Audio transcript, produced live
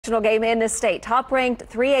Game in the state. Top-ranked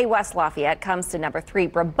 3A West Lafayette comes to number 3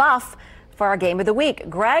 Brebeuf for our game of the week.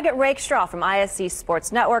 Greg Rakestraw from ISC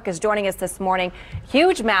Sports Network is joining us this morning.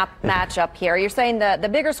 Huge matchup here. You're saying the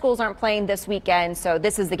bigger schools aren't playing this weekend, so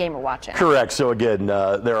this is the game we're watching. Correct. So again,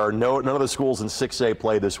 there are none of the schools in 6A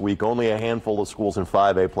play this week. Only a handful of schools in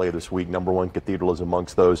 5A play this week. Number 1 Cathedral is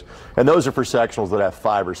amongst those, and those are for sectionals that have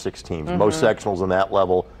 5 or 6 teams. Most sectionals in that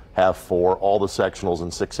level have 4. All the sectionals in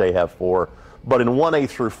 6A have 4. But in 1A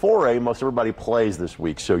through 4A, most everybody plays this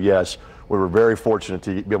week. So, yes, we were very fortunate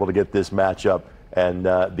to be able to get this matchup. And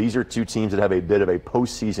these are two teams that have a bit of a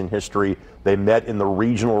postseason history. They met in the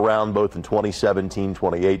regional round both in 2017,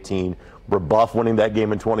 2018. Brebeuf winning that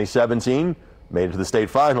game in 2017, made it to the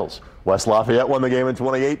state finals. West Lafayette won the game in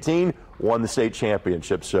 2018, won the state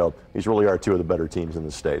championship. So these really are two of the better teams in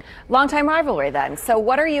the state. Long-time rivalry then. So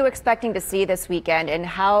what are you expecting to see this weekend, and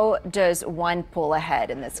how does one pull ahead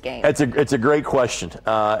in this game? It's a great question.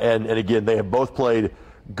 And again, they have both played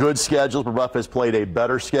good schedules. Brebeuf has played a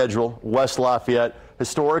better schedule. West Lafayette,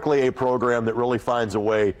 historically a program that really finds a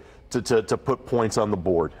way to put points on the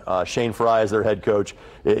board. Shane Fry is their head coach.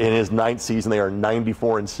 In his 9th season, they are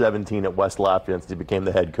 94-17 at West Lafayette since he became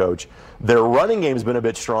the head coach. Their running game has been a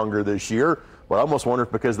bit stronger this year, but I almost wonder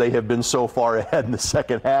if because they have been so far ahead in the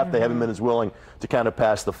second half, they haven't been as willing to kind of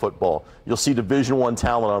pass the football. You'll see Division I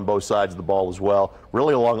talent on both sides of the ball as well,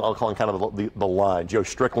 really along, I'll call it kind of the line. Joe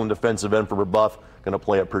Strickland, defensive end for Brebeuf, going to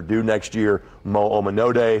play at Purdue next year. Mo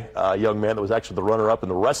Omanode, a young man that was actually the runner-up in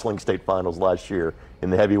the wrestling state finals last year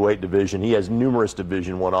in the heavyweight division. He has numerous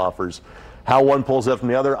Division I offers. How one pulls up from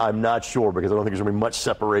the other, I'm not sure, because I don't think there's going to be much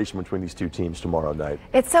separation between these two teams tomorrow night.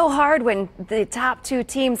 It's so hard when the top two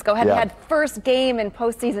teams go head-to-head first game and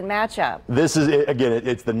postseason matchup. This is, again,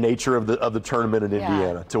 it's the nature of the tournament in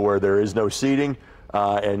Indiana, to where there is no seeding.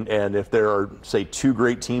 And if there are, say, 2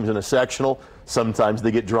 great teams in a sectional, sometimes they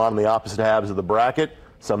get drawn in the opposite halves of the bracket.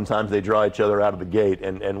 Sometimes they draw each other out of the gate.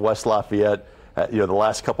 And West Lafayette, the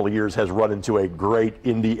last couple of years has run into a great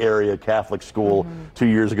Indy area Catholic school. 2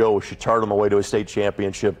 years ago, was Chittard on the way to a state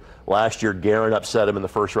championship. Last year, Guerin upset him in the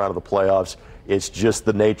first round of the playoffs. It's just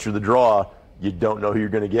the nature of the draw. You don't know who you're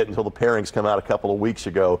going to get until the pairings come out a couple of weeks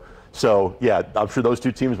ago. So, yeah, I'm sure those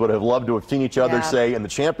two teams would have loved to have seen each other, say, in the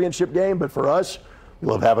championship game. But for us, we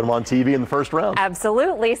love having them on TV in the first round.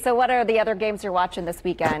 Absolutely. So what are the other games you're watching this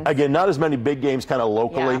weekend? Again, not as many big games kind of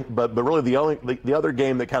locally, but really the other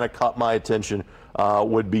game that kind of caught my attention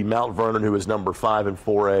would be Mount Vernon, who is number 5 in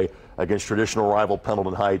 4A, against traditional rival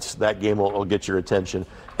Pendleton Heights. That game will get your attention.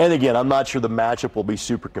 And again, I'm not sure the matchup will be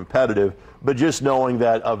super competitive, but just knowing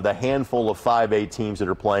that of the handful of 5A teams that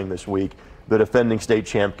are playing this week, the defending state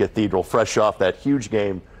champ Cathedral, fresh off that huge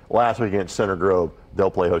game last week against Center Grove,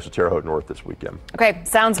 they'll play host to Terre Haute North this weekend. Okay,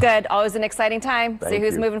 sounds good. Always an exciting time. See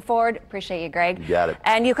who's moving forward. Appreciate you, Greg. You got it.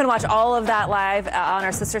 And you can watch all of that live on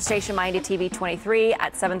our sister station, Miami TV 23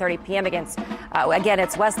 at 7:30 p.m. against, again,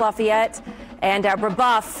 it's West Lafayette and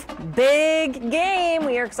Brebeuf. Big game.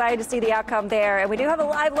 We are excited to see the outcome there. And we do have a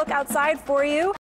live look outside for you.